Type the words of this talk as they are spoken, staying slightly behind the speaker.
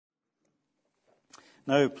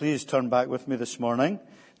Now, please turn back with me this morning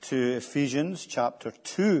to Ephesians chapter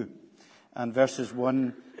 2 and verses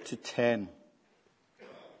 1 to 10.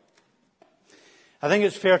 I think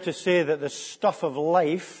it's fair to say that the stuff of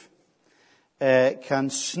life can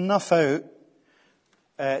snuff out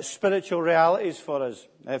spiritual realities for us.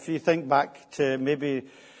 If you think back to maybe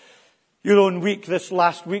your own week, this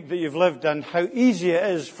last week that you've lived, and how easy it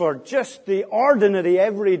is for just the ordinary,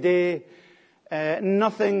 everyday,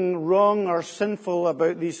 nothing wrong or sinful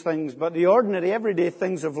about these things, but the ordinary, everyday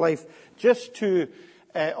things of life, just to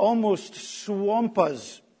almost swamp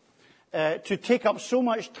us, to take up so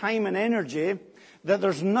much time and energy that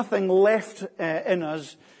there's nothing left in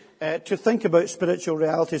us to think about spiritual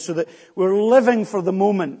reality, so that we're living for the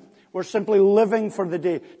moment. We're simply living for the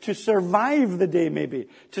day, to survive the day maybe,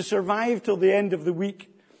 to survive till the end of the week,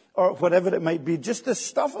 or whatever it might be. Just the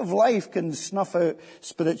stuff of life can snuff out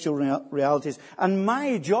spiritual realities. And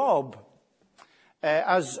my job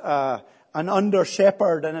as an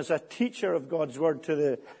under-shepherd and as a teacher of God's Word to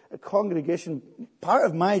the congregation, part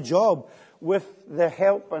of my job with the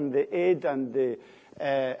help and the aid and the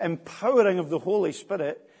empowering of the Holy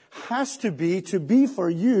Spirit has to be for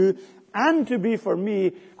you and to be for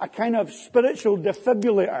me a kind of spiritual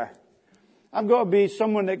defibrillator. I've got to be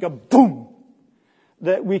someone that goes boom,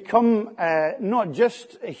 that we come not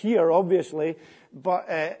just here, obviously, but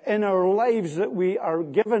in our lives, that we are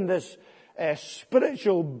given this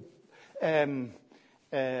spiritual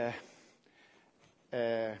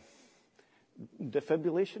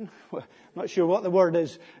defibrillation. I'm not sure what the word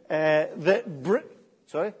is. Sorry?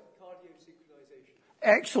 Cardio-synchronization.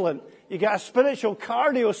 Excellent. You get a spiritual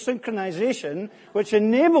cardio-synchronization which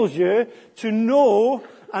enables you to know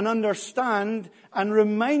and understand and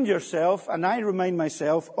remind yourself, and I remind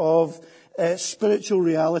myself, of spiritual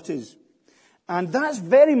realities. And that's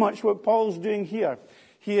very much what Paul's doing here.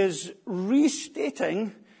 He is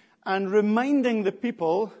restating and reminding the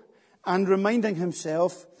people and reminding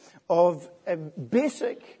himself of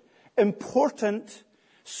basic, important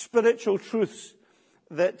spiritual truths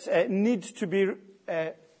that need to be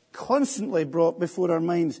constantly brought before our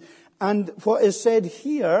minds. And what is said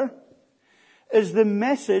here is the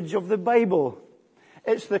message of the Bible.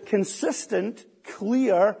 It's the consistent,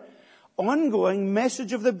 clear, ongoing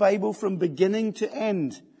message of the Bible from beginning to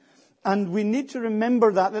end. And we need to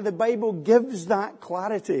remember that the Bible gives that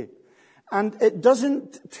clarity. And it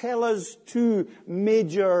doesn't tell us two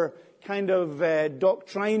major kind of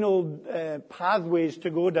doctrinal pathways to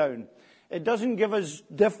go down. It doesn't give us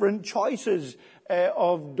different choices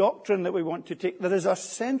of doctrine that we want to take. There is a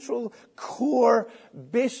central, core,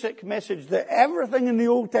 basic message that everything in the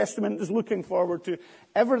Old Testament is looking forward to,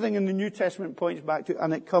 everything in the New Testament points back to,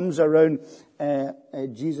 and it comes around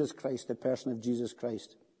Jesus Christ, the person of Jesus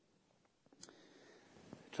Christ.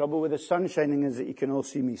 Trouble with the sun shining is that you can all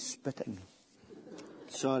see me spitting.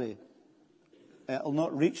 Sorry. It'll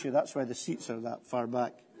not reach you, that's why the seats are that far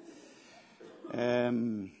back.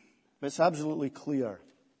 It's absolutely clear.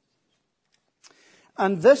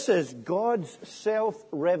 And this is God's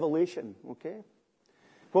self-revelation, okay?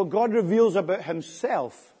 What God reveals about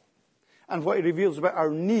himself and what he reveals about our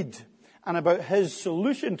need and about his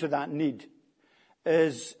solution to that need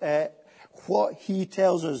is what he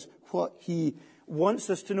tells us, what he wants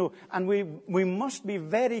us to know. And we must be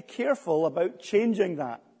very careful about changing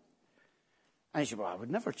that. And you say, well, I would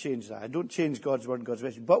never change that. I don't change God's word and God's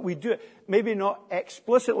message. But we do it. Maybe not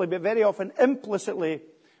explicitly, but very often implicitly,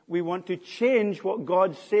 we want to change what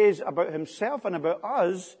God says about himself and about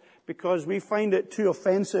us because we find it too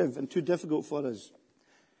offensive and too difficult for us.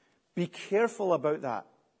 Be careful about that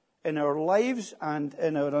in our lives and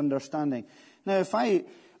in our understanding. Now, if I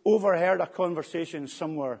overheard a conversation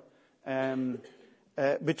somewhere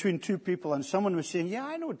between two people and someone was saying, yeah,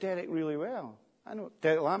 I know Derek really well. I know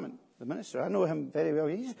Derek Lamont, the minister. I know him very well.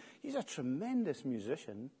 He's a tremendous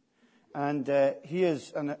musician. And he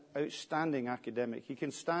is an outstanding academic. He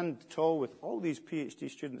can stand tall with all these PhD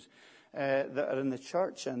students that are in the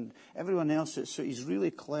church and everyone else. So he's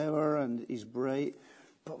really clever and he's bright.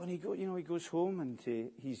 But when he goes home and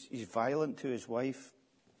he's violent to his wife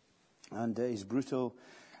and he's brutal.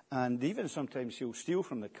 And even sometimes he'll steal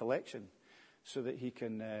from the collection so that he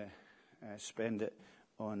can spend it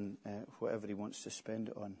on whatever he wants to spend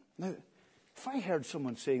it on. Now, if I heard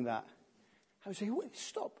someone saying that, I would say, wait,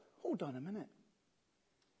 stop. Hold on a minute.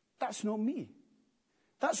 That's not me.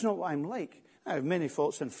 That's not what I'm like. I have many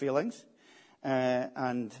faults and failings,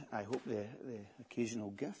 and I hope the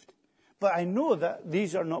occasional gift. But I know that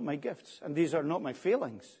these are not my gifts, and these are not my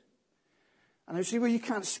failings. And I say, well, you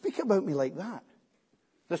can't speak about me like that.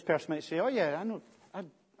 This person might say, oh yeah, I know.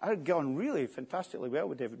 I get on really fantastically well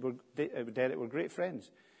with David. With Derek. We're great friends.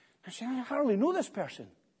 I say, I hardly know this person.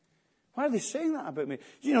 Why are they saying that about me?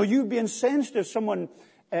 You know, you'd be incensed if someone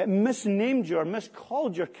misnamed you or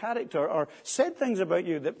miscalled your character or said things about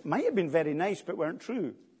you that might have been very nice but weren't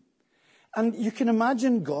true. And you can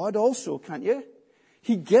imagine God also, can't you?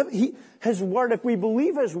 His word, if we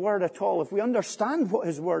believe his word at all, if we understand what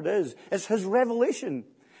his word is, it's his revelation.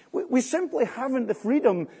 We simply haven't the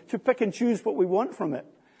freedom to pick and choose what we want from it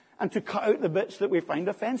and to cut out the bits that we find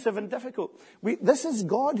offensive and difficult. This is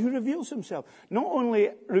God who reveals himself, not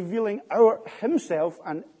only revealing himself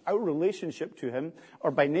and our relationship to him,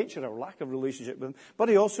 or by nature our lack of relationship with him, but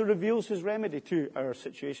he also reveals his remedy to our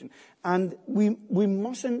situation. And we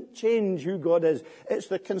mustn't change who God is. It's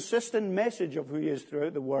the consistent message of who he is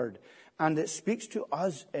throughout the word. And it speaks to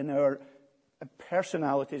us in our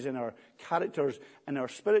personalities, in our characters, in our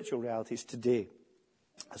spiritual realities today,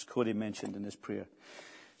 as Cody mentioned in his prayer.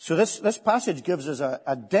 So this passage gives us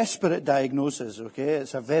a desperate diagnosis, okay?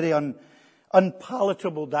 It's a very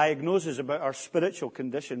unpalatable diagnosis about our spiritual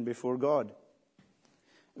condition before God.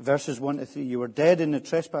 Verses 1 to 3, you were dead in the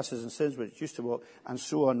trespasses and sins which used to walk, and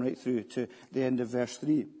so on right through to the end of verse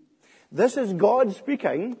 3. This is God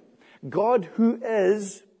speaking, God who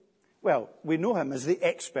is, well, we know him as the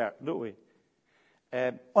expert, don't we?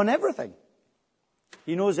 On everything.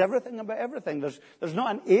 He knows everything about everything. There's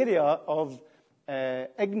not an area of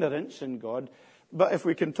ignorance in God. But if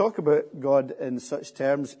we can talk about God in such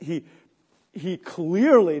terms, he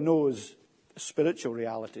clearly knows spiritual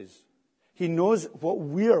realities. He knows what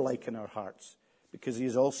we're like in our hearts because he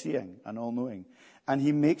is all-seeing and all-knowing. And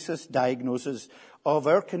he makes us diagnosis of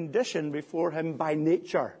our condition before him by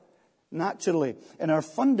nature, naturally, in our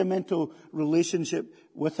fundamental relationship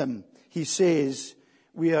with him. He says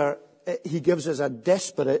he gives us a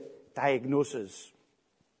desperate diagnosis.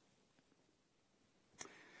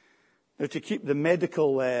 Now, to keep the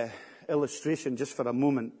medical illustration just for a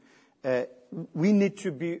moment, we need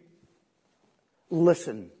to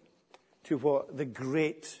listen to what the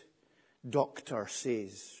great doctor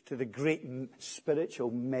says, to the great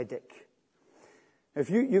spiritual medic.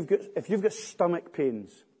 If you've got stomach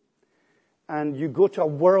pains and you go to a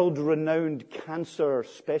world-renowned cancer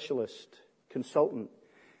specialist, consultant,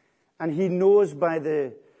 and he knows by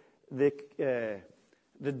the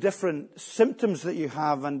different symptoms that you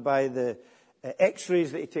have and by the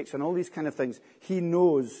x-rays that he takes and all these kind of things, he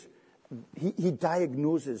knows, he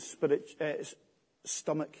diagnoses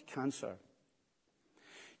stomach cancer.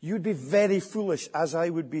 You'd be very foolish, as I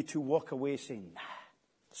would be, to walk away saying, nah,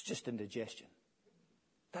 it's just indigestion.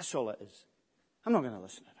 That's all it is. I'm not going to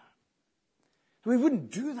listen to that. We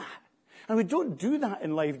wouldn't do that. And we don't do that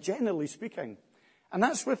in life, generally speaking. And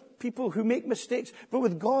that's with people who make mistakes. But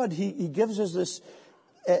with God, he gives us this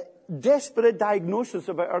desperate diagnosis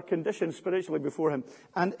about our condition spiritually before him.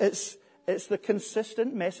 And it's the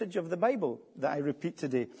consistent message of the Bible that I repeat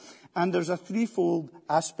today. And there's a threefold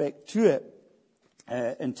aspect to it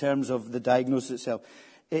in terms of the diagnosis itself.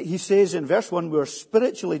 He says in verse 1, we are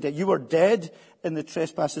spiritually dead. You were dead in the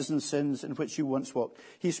trespasses and sins in which you once walked.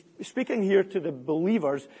 He's speaking here to the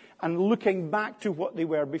believers and looking back to what they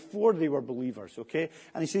were before they were believers, okay?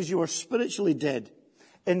 And he says you were spiritually dead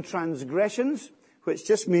in transgressions, which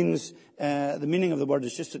just means, the meaning of the word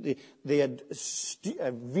is just that they had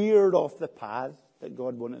veered off the path that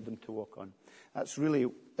God wanted them to walk on. That's really,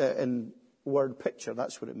 in word picture,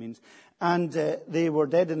 that's what it means. And they were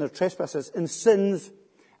dead in their trespasses, in sins,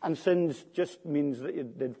 and sins just means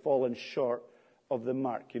that they'd fallen short of the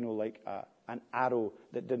mark, like an arrow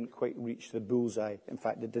that didn't quite reach the bullseye. In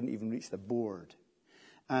fact, it didn't even reach the board.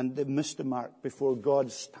 And they missed the mark before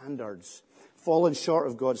God's standards, fallen short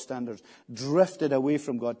of God's standards, drifted away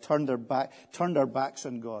from God, turned our backs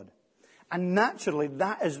on God. And naturally,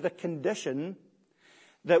 that is the condition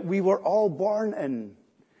that we were all born in.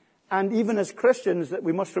 And even as Christians, that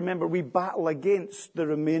we must remember, we battle against the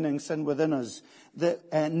remaining sin within us.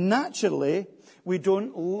 That naturally, we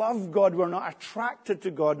don't love God. We're not attracted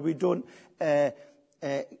to God. We don't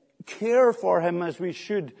care for him as we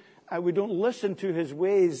should. We don't listen to his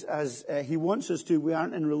ways as he wants us to. We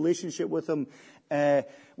aren't in relationship with him.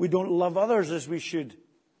 We don't love others as we should.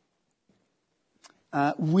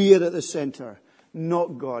 We're at the center,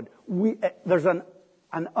 not God. There's an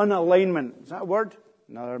unalignment. Is that a word?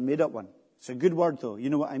 Another made-up one. It's a good word, though. You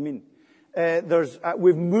know what I mean.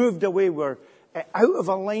 We've moved away. We're out of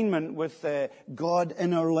alignment with God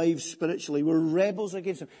in our lives spiritually. We're rebels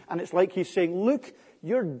against him. And it's like he's saying, look,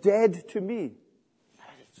 you're dead to me.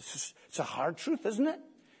 It's a hard truth, isn't it?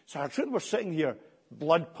 It's a hard truth. We're sitting here,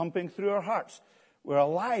 blood pumping through our hearts. We're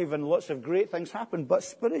alive and lots of great things happen. But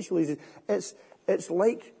spiritually, It's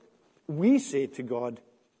like we say to God,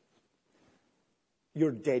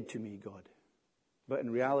 "You're dead to me, God." But in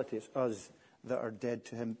reality, it's us that are dead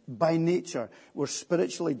to him. By nature, we're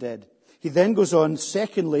spiritually dead. He then goes on,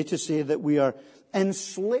 secondly, to say that we are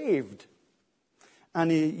enslaved.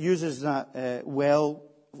 And he uses that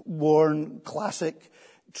well-worn, classic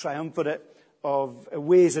triumvirate of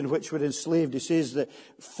ways in which we're enslaved. He says that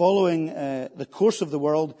following the course of the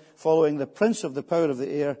world, following the prince of the power of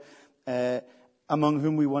the air, among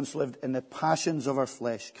whom we once lived in the passions of our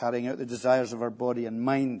flesh, carrying out the desires of our body and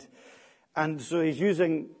mind. And so he's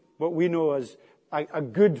using what we know as a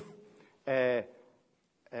good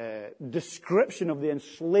description of the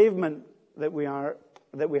enslavement that we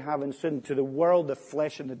have in sin to the world, the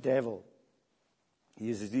flesh, and the devil. He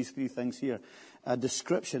uses these three things here. A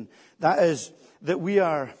description. That is, that we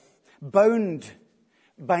are bound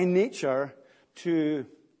by nature to,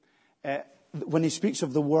 when he speaks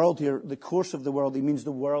of the world here, the course of the world, he means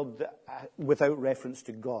the world without reference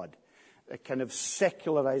to God. A kind of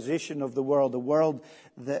secularization of the world, a world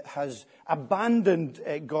that has abandoned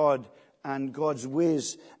God and God's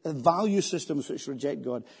ways, value systems which reject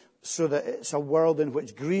God, so that it's a world in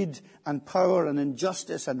which greed and power and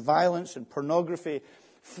injustice and violence and pornography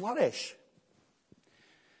flourish.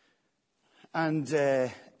 And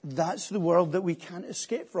that's the world that we can't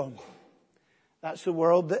escape from. That's the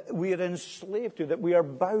world that we are enslaved to, that we are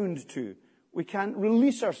bound to. We can't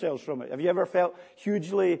release ourselves from it. Have you ever felt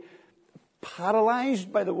hugely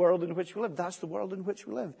paralyzed by the world in which we live? That's the world in which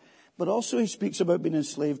we live. But also he speaks about being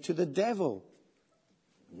enslaved to the devil.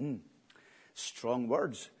 Strong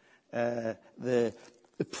words. The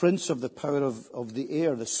prince of the power of the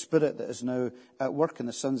air, the spirit that is now at work in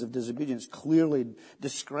the sons of disobedience, clearly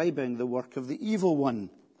describing the work of the evil one.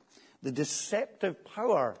 The deceptive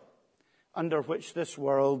power under which this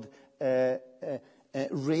world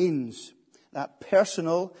reigns. That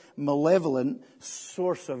personal, malevolent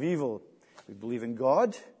source of evil. We believe in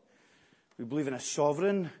God. We believe in a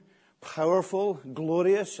sovereign, powerful,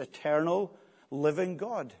 glorious, eternal, living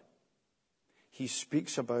God. He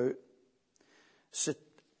speaks about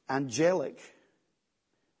angelic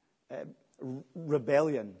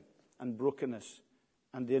rebellion and brokenness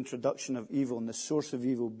and the introduction of evil, and the source of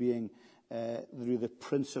evil being through the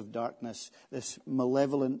prince of darkness, this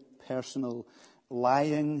malevolent, personal,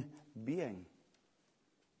 lying being.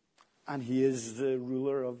 And he is the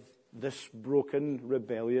ruler of this broken,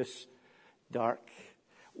 rebellious, dark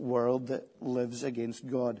world that lives against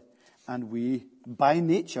God. And we, by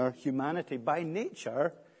nature, humanity, by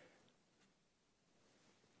nature,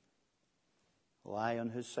 lie on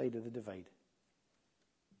his side of the divide.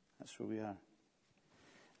 That's where we are.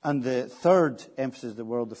 And the third emphasis, the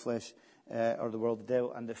world, the flesh, or the world, the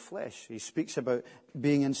devil, and the flesh. He speaks about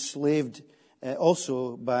being enslaved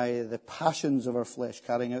also by the passions of our flesh,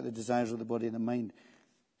 carrying out the desires of the body and the mind.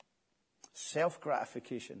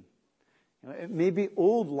 Self-gratification. It may be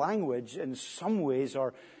old language in some ways,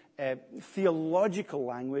 or theological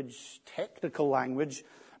language, technical language,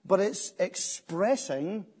 but it's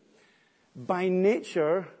expressing by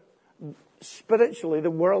nature, spiritually, the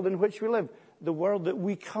world in which we live, the world that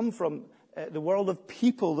we come from, the world of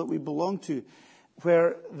people that we belong to,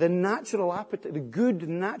 where the natural appetite, the good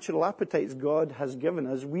natural appetites God has given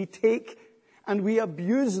us, we take and we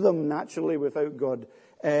abuse them naturally without God.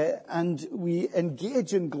 And we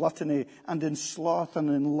engage in gluttony and in sloth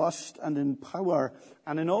and in lust and in power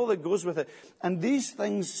and in all that goes with it. And these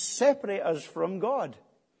things separate us from God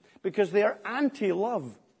because they are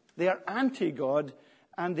anti-love. They are anti-God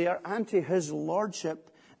and they are anti his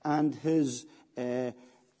lordship and his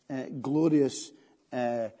glorious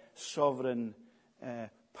sovereign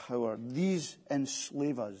power. These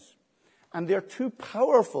enslave us. And they're too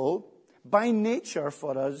powerful by nature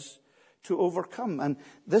for us to overcome. And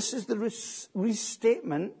this is the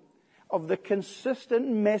restatement of the consistent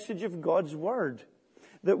message of God's word.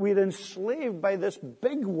 That we're enslaved by this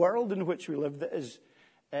big world in which we live that is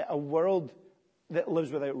a world that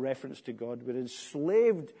lives without reference to God. We're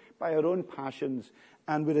enslaved by our own passions,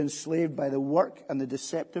 and we're enslaved by the work and the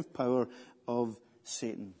deceptive power of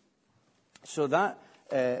Satan. So that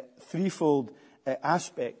threefold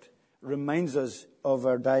aspect reminds us of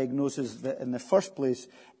our diagnosis that in the first place,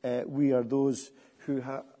 we are those who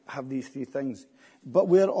have these three things. But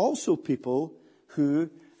we are also people who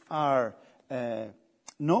are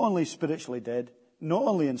not only spiritually dead, not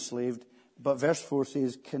only enslaved, but verse 4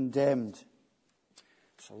 says condemned.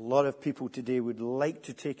 So a lot of people today would like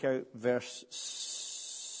to take out verse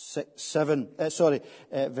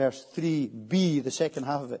 3b, the second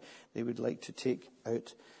half of it. They would like to take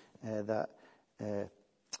out that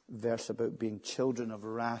verse about being children of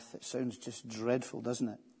wrath. It sounds just dreadful, doesn't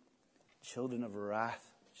it? Children of wrath.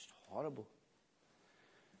 It's horrible.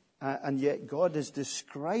 And yet God is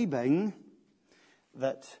describing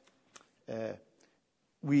that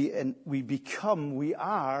we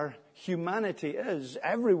are, humanity is,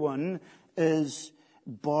 everyone is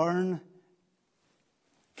born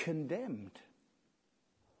condemned.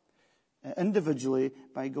 Individually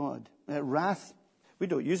by God. Wrath, we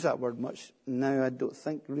don't use that word much now, I don't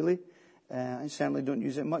think, really. I certainly don't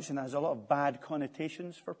use it much, and it has a lot of bad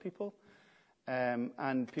connotations for people.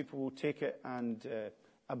 And people will take it and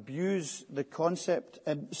abuse the concept,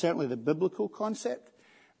 certainly the biblical concept,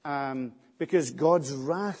 because God's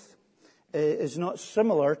wrath is not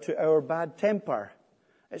similar to our bad temper.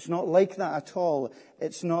 It's not like that at all.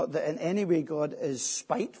 It's not that in any way God is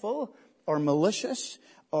spiteful or malicious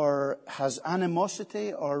or has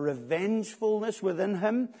animosity or revengefulness within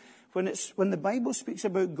him. When the Bible speaks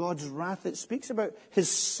about God's wrath, it speaks about his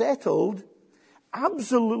settled,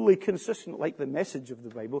 absolutely consistent, like the message of the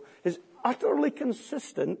Bible, his utterly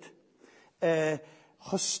consistent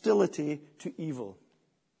hostility to evil.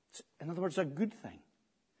 In other words, a good thing.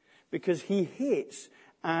 Because he hates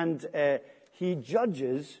and he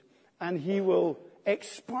judges and he will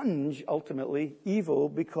expunge, ultimately, evil,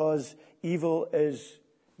 because evil is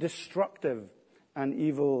destructive and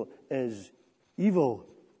evil is evil.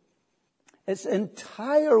 It's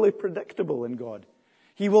entirely predictable in God.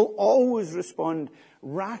 He will always respond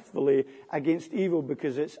wrathfully against evil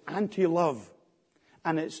because it's anti-love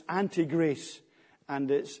and it's anti-grace and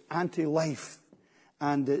it's anti-life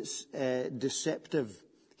and it's deceptive.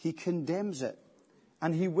 He condemns it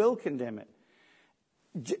and he will condemn it.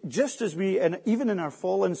 Just as we, even in our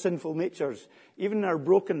fallen sinful natures, even in our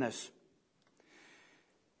brokenness,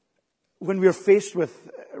 when we're faced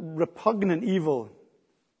with repugnant evil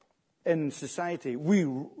in society, we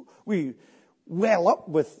well up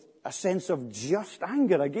with a sense of just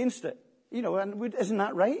anger against it. You know, and isn't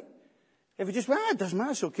that right? If we just, it doesn't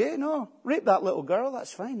matter, it's okay. No, rape that little girl,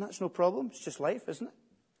 that's fine, that's no problem. It's just life, isn't it?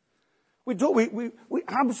 We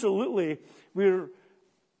absolutely, we're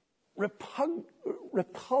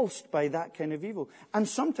repulsed by that kind of evil. And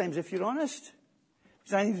sometimes, if you're honest,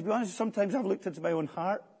 because I need to be honest, sometimes I've looked into my own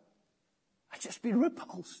heart, I've just been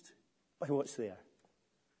repulsed by what's there.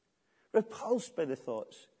 Repulsed by the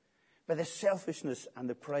thoughts, by the selfishness and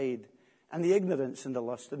the pride, and the ignorance and the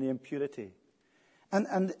lust and the impurity.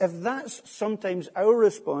 And if that's sometimes our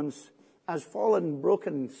response as fallen,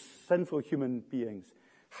 broken, sinful human beings,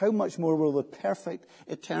 how much more will the perfect,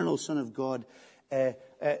 eternal Son of God,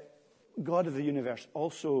 God of the universe,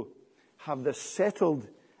 also have this settled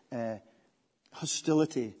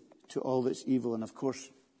hostility to all that's evil? And of course,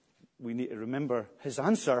 we need to remember his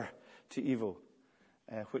answer to evil,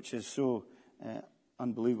 which is so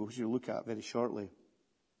unbelievable, which you'll look at very shortly.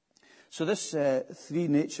 So this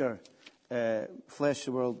three-nature, flesh,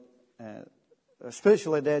 the world,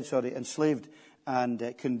 spiritually dead, enslaved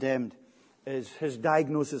and condemned, is his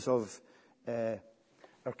diagnosis of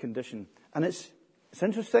our condition. And it's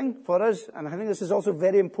interesting for us, and I think this is also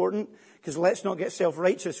very important, because let's not get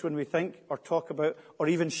self-righteous when we think or talk about or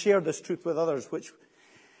even share this truth with others, which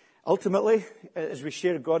ultimately, as we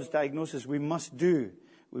share God's diagnosis, we must do.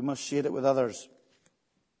 We must share it with others.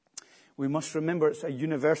 We must remember it's a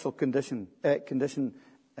universal condition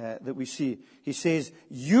that we see. He says,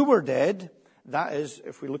 you were dead. That is,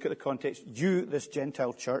 if we look at the context, you, this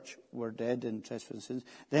Gentile church, were dead in trespasses.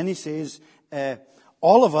 Then he says,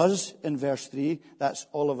 all of us, in verse 3, that's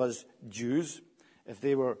all of us Jews. If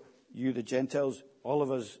they were you, the Gentiles, all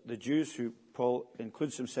of us, the Jews, who Paul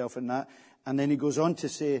includes himself in that. And then he goes on to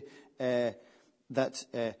say that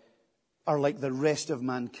are like the rest of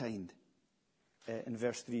mankind in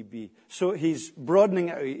verse 3b. So he's broadening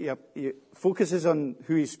it. He focuses on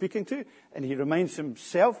who he's speaking to, and he reminds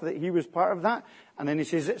himself that he was part of that. And then he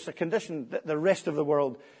says it's a condition that the rest of the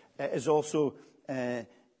world is also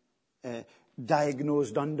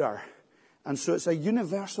diagnosed under. And so it's a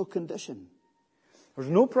universal condition. There's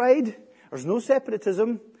no pride. There's no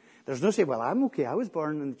separatism. There's no say, well, I'm okay. I was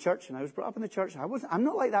born in the church and I was brought up in the church. I'm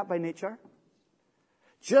not like that by nature.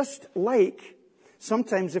 Just like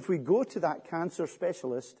sometimes if we go to that cancer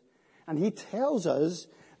specialist and he tells us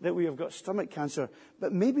that we have got stomach cancer,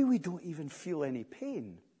 but maybe we don't even feel any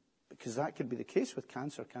pain, because that could be the case with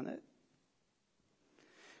cancer, can't it?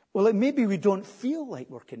 Well, maybe we don't feel like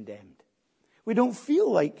we're condemned. We don't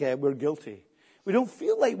feel like we're guilty. We don't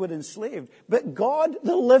feel like we're enslaved. But God,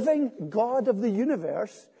 the living God of the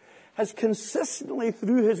universe, has consistently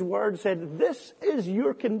through his word said, this is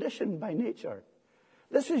your condition by nature.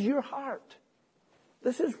 This is your heart.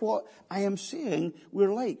 This is what I am saying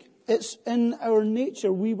we're like. It's in our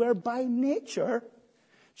nature. We were by nature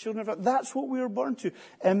children of wrath. That's what we were born to.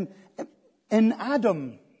 In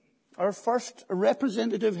Adam, our first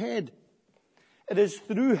representative head, it is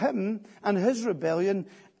through him and his rebellion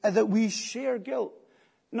that we share guilt.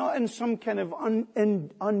 Not in some kind of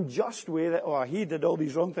unjust way that, he did all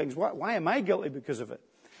these wrong things. Why am I guilty because of it?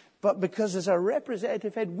 But because as a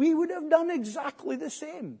representative head, we would have done exactly the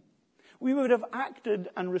same. We would have acted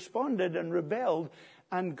and responded and rebelled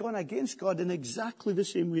and gone against God in exactly the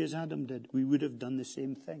same way as Adam did. We would have done the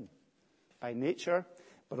same thing. By nature,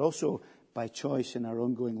 but also by choice in our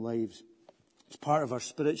ongoing lives. It's part of our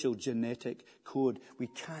spiritual genetic code. We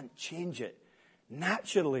can't change it.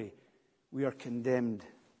 Naturally, we are condemned.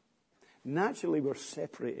 Naturally, we're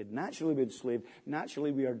separated. Naturally, we're enslaved.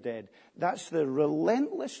 Naturally, we are dead. That's the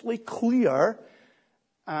relentlessly clear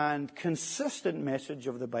and consistent message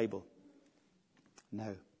of the Bible.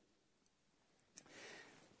 Now,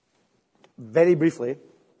 very briefly,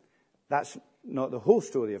 that's not the whole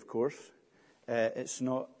story, of course.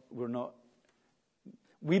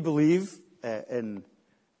 We believe in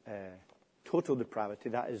total depravity.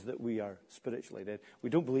 That is that we are spiritually dead. We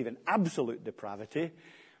don't believe in absolute depravity,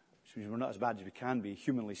 which means we're not as bad as we can be,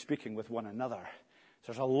 humanly speaking, with one another.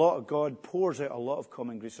 So God pours out a lot of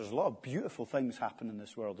common grace. There's a lot of beautiful things happen in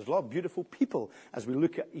this world. There's a lot of beautiful people as we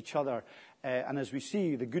look at each other and as we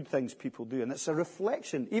see the good things people do. And it's a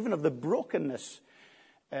reflection, even of the brokenness,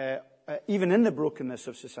 even in the brokenness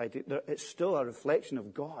of society, it's still a reflection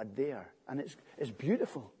of God there. And it's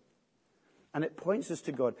beautiful. And it points us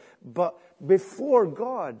to God. But before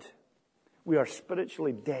God, we are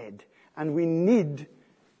spiritually dead. And we need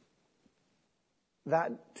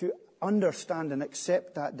that to understand and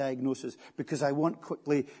accept that diagnosis, because I want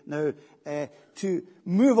quickly now to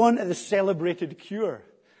move on to the celebrated cure.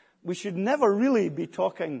 We should never really be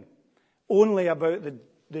talking only about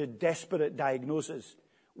the desperate diagnosis.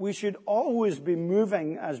 We should always be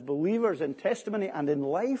moving as believers in testimony and in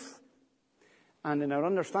life and in our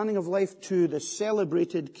understanding of life to the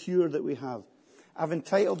celebrated cure that we have. I've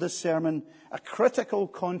entitled this sermon, A Critical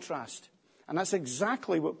Contrast. And that's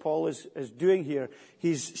exactly what Paul is doing here.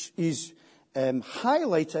 He's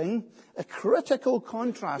highlighting a critical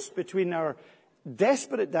contrast between our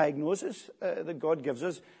desperate diagnosis that God gives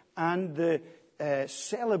us and the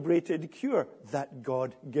celebrated cure that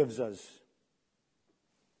God gives us.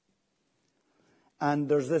 And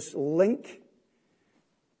there's this link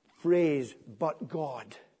phrase, but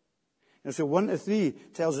God. And so 1 to 3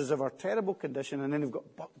 tells us of our terrible condition, and then we've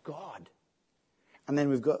got, but God. And then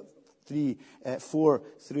we've got 4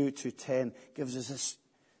 through to 10 gives us this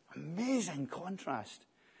amazing contrast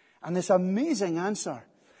and this amazing answer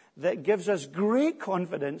that gives us great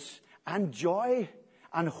confidence and joy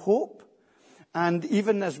and hope. And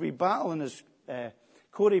even as we battle, and as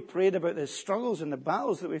Corey prayed about the struggles and the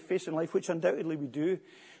battles that we face in life, which undoubtedly we do,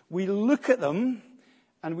 we look at them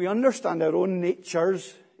and we understand our own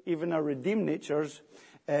natures, even our redeemed natures.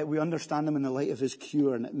 We understand them in the light of his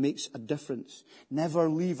cure, and it makes a difference. Never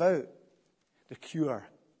leave out the cure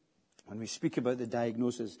when we speak about the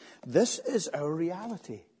diagnosis. This is our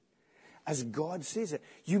reality, as God says it.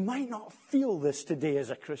 You might not feel this today as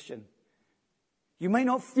a Christian. You might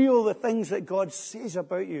not feel the things that God says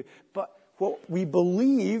about you, but what we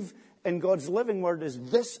believe in God's living word is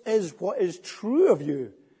this is what is true of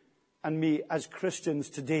you and me as Christians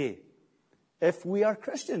today, if we are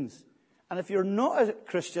Christians. And if you're not a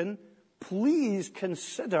Christian, please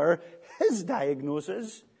consider his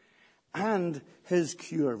diagnosis and his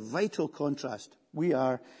cure. Vital contrast. We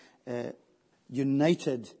are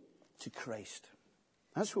united to Christ.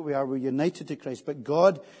 That's what we are. We're united to Christ. But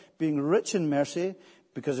God, being rich in mercy,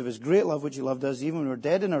 because of his great love which he loved us, even when we were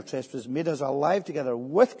dead in our trespasses, made us alive together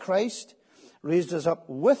with Christ, raised us up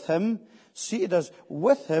with him, seated us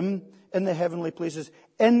with him in the heavenly places,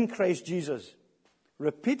 in Christ Jesus.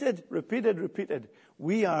 Repeated.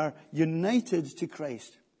 We are united to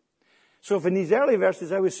Christ. So if in these early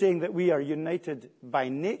verses I was saying that we are united by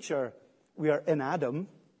nature, we are in Adam.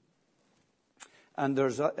 And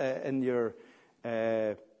there's in your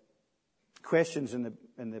questions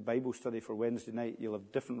in the Bible study for Wednesday night, you'll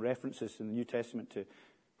have different references in the New Testament to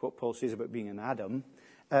what Paul says about being in Adam.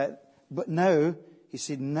 But now, he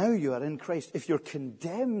said, now you are in Christ. If you're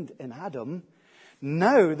condemned in Adam,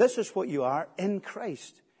 now this is what you are in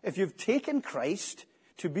Christ. If you've taken Christ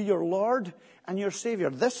to be your Lord and your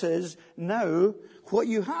Savior, this is now what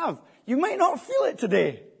you have. You might not feel it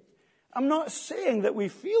today. I'm not saying that we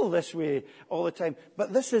feel this way all the time,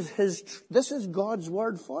 but this is God's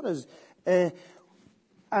word for us.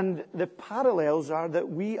 And the parallels are that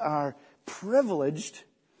we are privileged,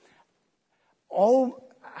 I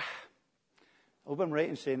hope I'm right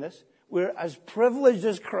in saying this, we're as privileged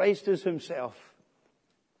as Christ is himself,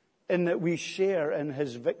 in that we share in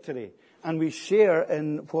his victory and we share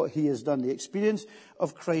in what he has done. The experience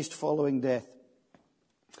of Christ following death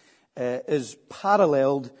is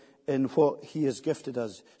paralleled in what he has gifted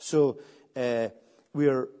us. So we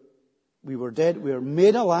were dead, we are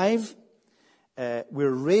made alive,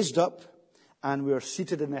 we're raised up, and we are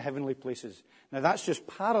seated in the heavenly places. Now that's just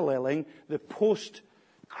paralleling the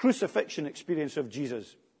post-crucifixion experience of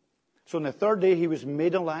Jesus. So on the third day he was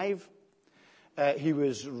made alive, he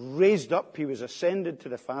was raised up, he was ascended to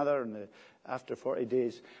the Father after 40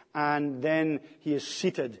 days, and then he is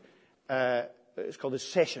seated, it's called a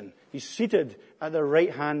session. He's seated at the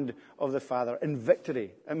right hand of the Father in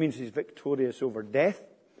victory. That means he's victorious over death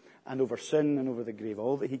and over sin and over the grave,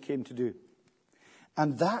 all that he came to do.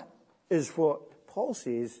 And that is what Paul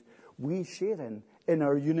says we share in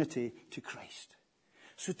our unity to Christ.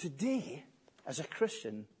 So today, as a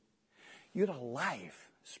Christian, you're alive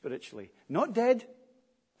spiritually. Not dead.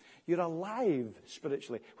 You're alive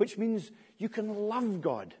spiritually, which means you can love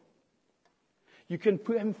God. You can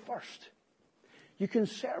put him first. You can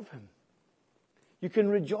serve him. You can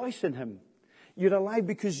rejoice in him. You're alive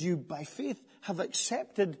because you, by faith, have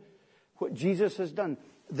accepted what Jesus has done.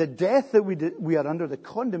 The death that we are under, the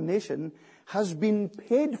condemnation, has been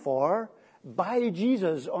paid for by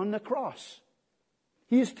Jesus on the cross.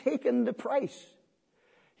 He has taken the price.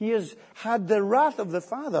 He has had the wrath of the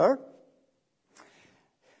Father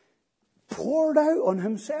poured out on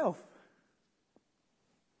himself.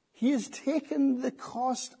 He has taken the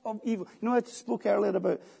cost of evil. You know, I spoke earlier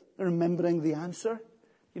about remembering the answer.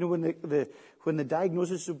 You know, when the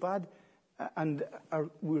diagnosis is so bad and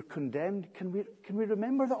we're condemned, can we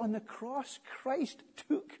remember that on the cross Christ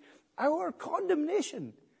took our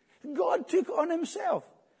condemnation? God took on himself.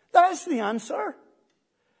 That's the answer.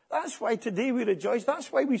 That's why today we rejoice.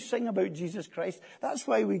 That's why we sing about Jesus Christ. That's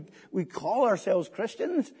why we call ourselves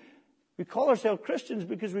Christians. We call ourselves Christians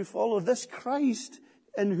because we follow this Christ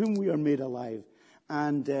in whom we are made alive.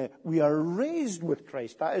 And we are raised with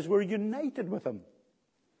Christ. That is, we're united with him.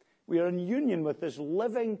 We are in union with this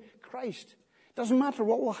living Christ. It doesn't matter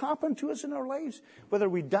what will happen to us in our lives, whether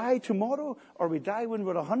we die tomorrow or we die when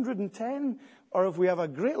we're 110, or if we have a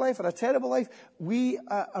great life or a terrible life, we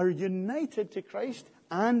are united to Christ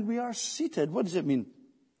and we are seated. What does it mean?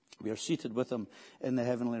 We are seated with him in the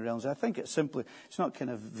heavenly realms. I think it's not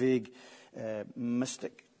kind of vague,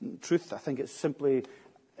 mystic truth. I think it's simply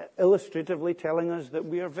illustratively telling us that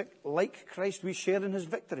we are like Christ. We share in his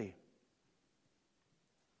victory.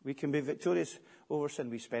 We can be victorious over sin.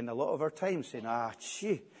 We spend a lot of our time saying, I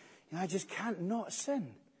just can't not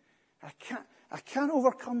sin. I can't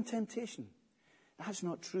overcome temptation. That's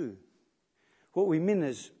not true. What we mean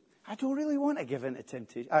is, I don't really want to give in to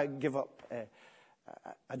temptation. I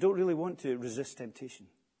don't really want to resist temptation.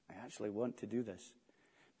 I actually want to do this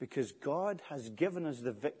because God has given us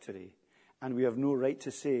the victory, and we have no right to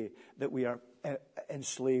say that we are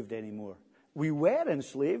enslaved anymore. We were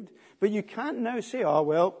enslaved, but you can't now say,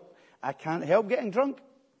 I can't help getting drunk.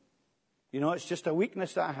 You know, it's just a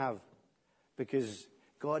weakness that I have. Because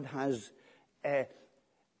God has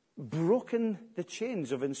broken the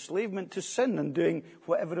chains of enslavement to sin and doing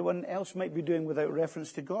what everyone else might be doing without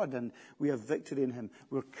reference to God. And we have victory in him.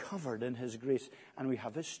 We're covered in his grace, and we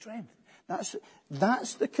have his strength.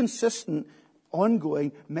 That's the consistent,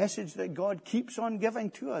 ongoing message that God keeps on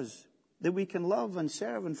giving to us. That we can love and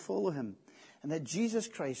serve and follow him. And that Jesus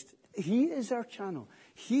Christ, he is our channel.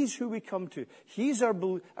 He's who we come to. He's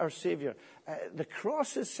our Savior. The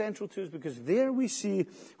cross is central to us because there we see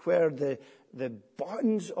where the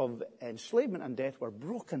bonds of enslavement and death were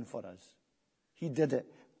broken for us. He did it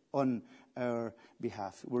on our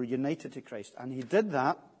behalf. We're united to Christ. And he did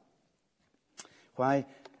that. Why?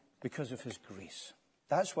 Because of his grace.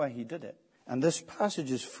 That's why he did it. And this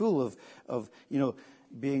passage is full of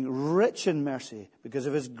being rich in mercy because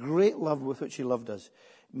of his great love with which he loved us.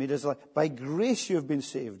 Made us by grace you have been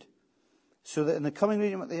saved, so that in the coming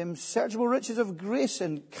reading the unsearchable riches of grace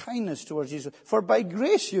and kindness towards Jesus. For by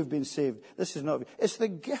grace you have been saved. This is not, it's the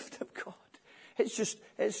gift of God.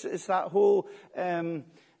 It's that whole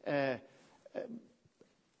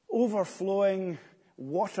overflowing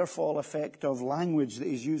waterfall effect of language that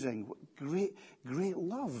he's using. Great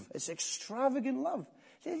love. It's extravagant love.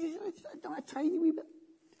 Not a tiny wee bit.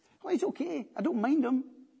 Well, it's okay. I don't mind him.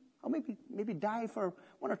 I'll maybe die for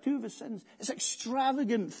one or two of his sins. It's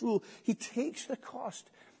extravagant, full. He takes the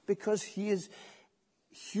cost because he is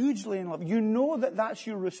hugely in love. You know that that's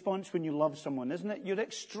your response when you love someone, isn't it? You're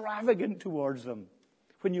extravagant towards them.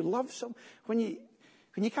 When you love when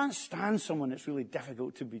you can't stand someone, it's really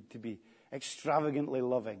difficult to be extravagantly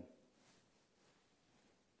loving.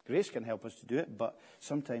 Grace can help us to do it, but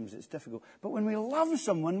sometimes it's difficult. But when we love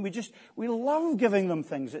someone, we love giving them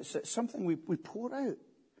things. It's something we pour out.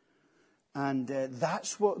 And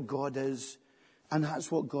that's what God is, and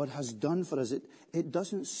that's what God has done for us. It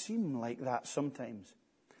doesn't seem like that sometimes.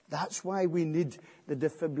 That's why we need the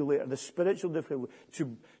defibrillator, the spiritual defibrillator,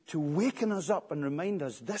 to waken us up and remind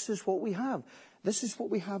us, this is what we have. This is what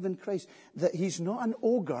we have in Christ. That he's not an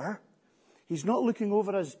ogre. He's not looking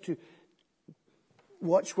over us to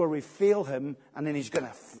watch where we fail him and then he's going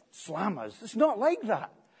to slam us. It's not like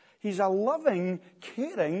that. He's a loving,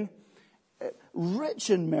 caring, rich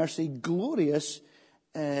in mercy, glorious,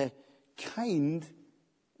 kind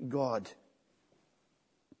God.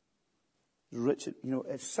 Rich,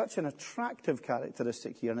 it's such an attractive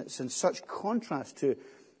characteristic here, and it's in such contrast to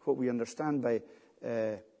what we understand by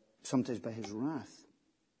sometimes by his wrath.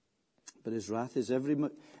 But his wrath is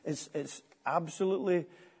it's absolutely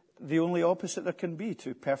the only opposite there can be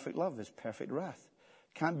to perfect love is perfect wrath.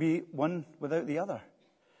 Can't be one without the other.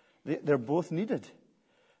 They're both needed.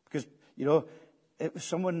 Because, if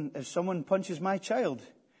someone punches my child,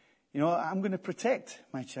 I'm going to protect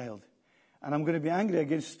my child. And I'm going to be angry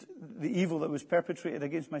against the evil that was perpetrated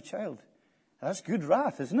against my child. And that's good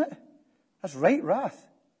wrath, isn't it? That's right wrath.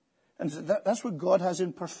 And that's what God has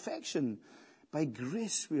in perfection. By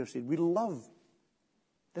grace, we are saved. We love.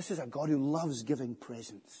 This is a God who loves giving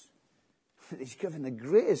presents. He's given the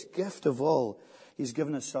greatest gift of all. He's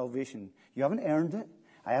given us salvation. You haven't earned it.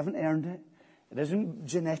 I haven't earned it. It isn't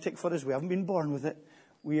genetic for us. We haven't been born with it.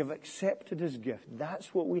 We have accepted his gift.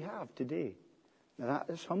 That's what we have today. Now that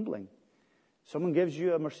is humbling. Someone gives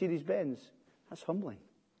you a Mercedes-Benz. That's humbling.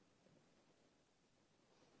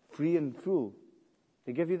 Free and full.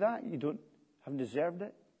 They give you that. You haven't deserved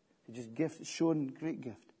it. They just gift. It's shown great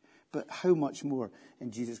gift. But how much more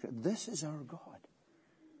in Jesus Christ? This is our God.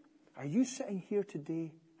 Are you sitting here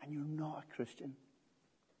today and you're not a Christian?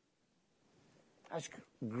 That's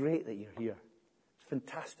great that you're here. It's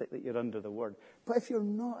fantastic that you're under the Word. But if you're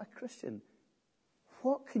not a Christian,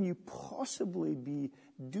 what can you possibly be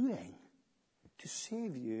doing to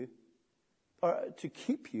save you or to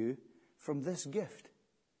keep you from this gift?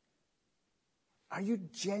 Are you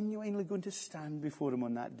genuinely going to stand before him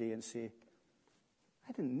on that day and say,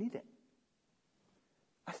 I didn't need it.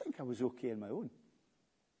 I think I was okay on my own.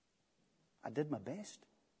 I did my best.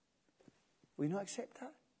 Will you not accept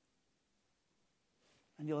that?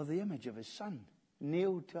 And you'll have the image of his son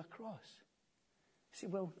nailed to a cross. You say,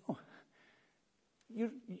 well, no.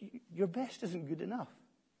 Your best isn't good enough.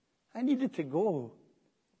 I needed to go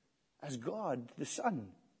as God, the Son,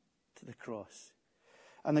 to the cross.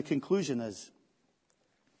 And the conclusion is,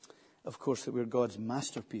 of course, that we're God's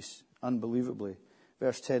masterpiece, unbelievably.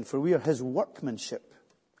 Verse 10, for we are his workmanship,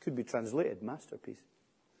 could be translated masterpiece,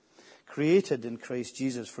 created in Christ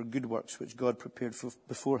Jesus for good works, which God prepared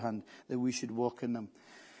beforehand that we should walk in them.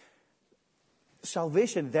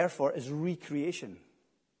 Salvation, therefore, is recreation.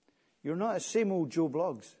 You're not the same old Joe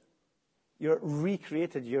Bloggs. You're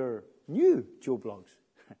recreated. You're new Joe Bloggs.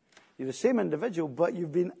 You're the same individual, but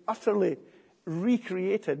you've been utterly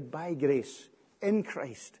recreated by grace in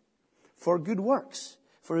Christ for good works,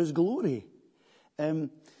 for his glory.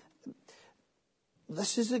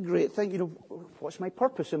 This is a great thing. What's my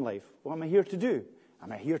purpose in life? What am I here to do?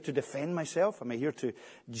 Am I here to defend myself? Am I here to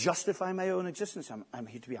justify my own existence? Am I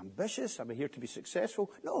here to be ambitious? Am I here to be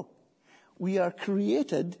successful? No. We are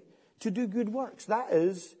created to do good works. That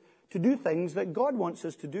is, to do things that God wants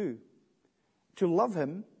us to do. To love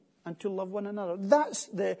him and to love one another. That's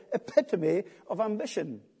the epitome of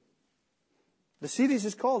ambition. The series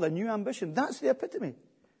is called A New Ambition. That's the epitome.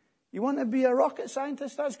 You want to be a rocket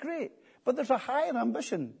scientist? That's great. But there's a higher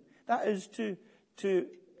ambition. That is to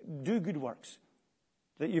do good works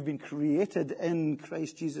that you've been created in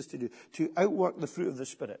Christ Jesus to do. To outwork the fruit of the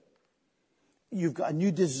Spirit. You've got a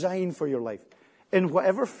new design for your life. In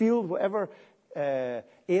whatever field, whatever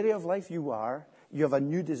area of life you are, you have a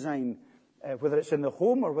new design. Whether it's in the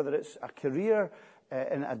home or whether it's a career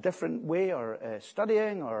in a different way or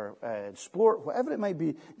studying or sport, whatever it might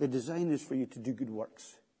be, the design is for you to do good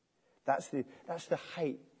works. That's the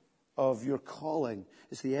height of your calling.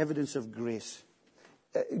 It's the evidence of grace.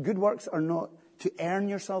 Good works are not to earn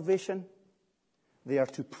your salvation. They are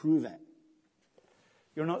to prove it.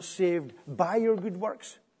 You're not saved by your good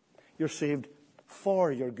works. You're saved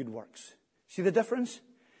for your good works. See the difference?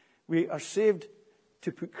 We are saved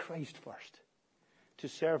to put Christ first, to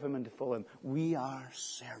serve him and to follow him. We are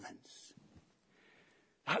servants.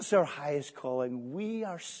 That's our highest calling. We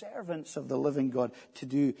are servants of the living God to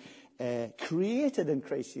do, created in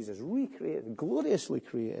Christ Jesus, recreated, gloriously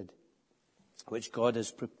created, which God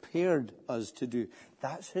has prepared us to do.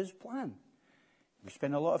 That's his plan. We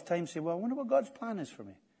spend a lot of time saying, well, I wonder what God's plan is for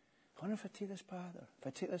me. I wonder if I take this path or if I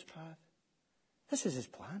take this path. This is his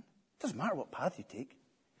plan. It doesn't matter what path you take.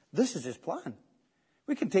 This is his plan.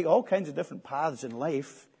 We can take all kinds of different paths in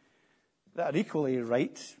life that are equally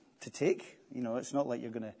right to take. You know, it's not like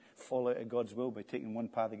you're going to fall out of God's will by taking one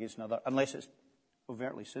path against another, unless it's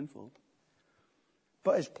overtly sinful.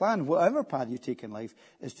 But his plan, whatever path you take in life,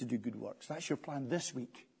 is to do good works. That's your plan this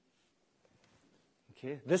week.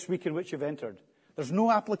 Okay? This week in which you've entered. There's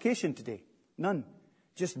no application today. None.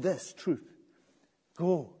 Just this truth.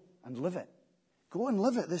 Go and live it. Go and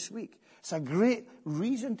live it this week. It's a great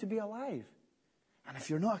reason to be alive. And if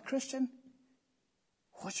you're not a Christian,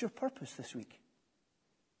 what's your purpose this week?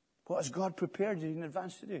 What has God prepared you in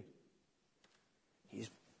advance to do? He's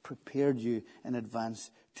prepared you in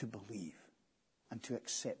advance to believe and to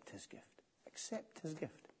accept his gift. Accept his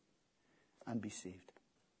gift and be saved.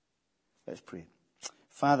 Let's pray.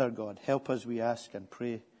 Father God, help us, we ask and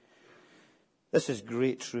pray. This is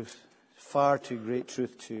great truth, far too great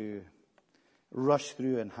truth to rush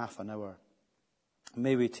through in half an hour.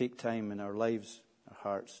 May we take time in our lives, our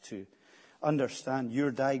hearts, to understand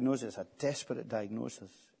your diagnosis, a desperate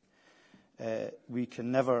diagnosis. We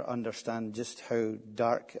can never understand just how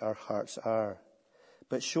dark our hearts are.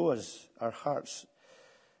 But show us our hearts,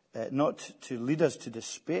 not to lead us to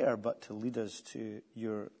despair, but to lead us to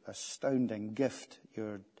your astounding gift,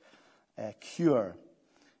 your cure,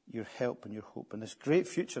 your help and your hope, and this great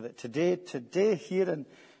future that today here in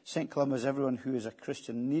St. Columba's, everyone who is a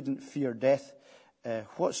Christian needn't fear death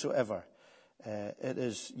whatsoever. It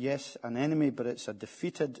is, yes, an enemy, but it's a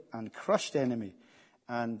defeated and crushed enemy.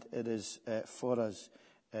 And it is for us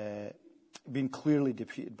being clearly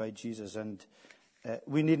defeated by Jesus. And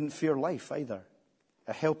we needn't fear life either.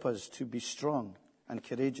 Help us to be strong and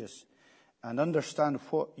courageous and understand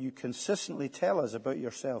what you consistently tell us about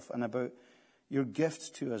yourself and about your gifts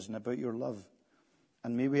to us and about your love.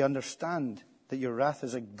 And may we understand that your wrath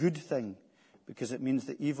is a good thing, because it means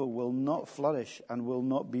that evil will not flourish and will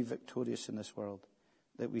not be victorious in this world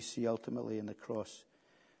that we see ultimately in the cross.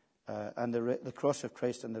 And the cross of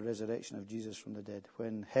Christ and the resurrection of Jesus from the dead,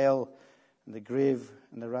 when hell and the grave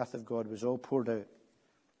and the wrath of God was all poured out,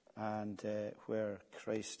 and where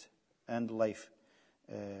Christ and life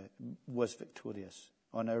was victorious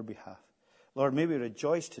on our behalf. Lord, may we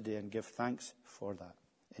rejoice today and give thanks for that.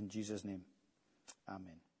 In Jesus' name,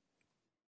 amen.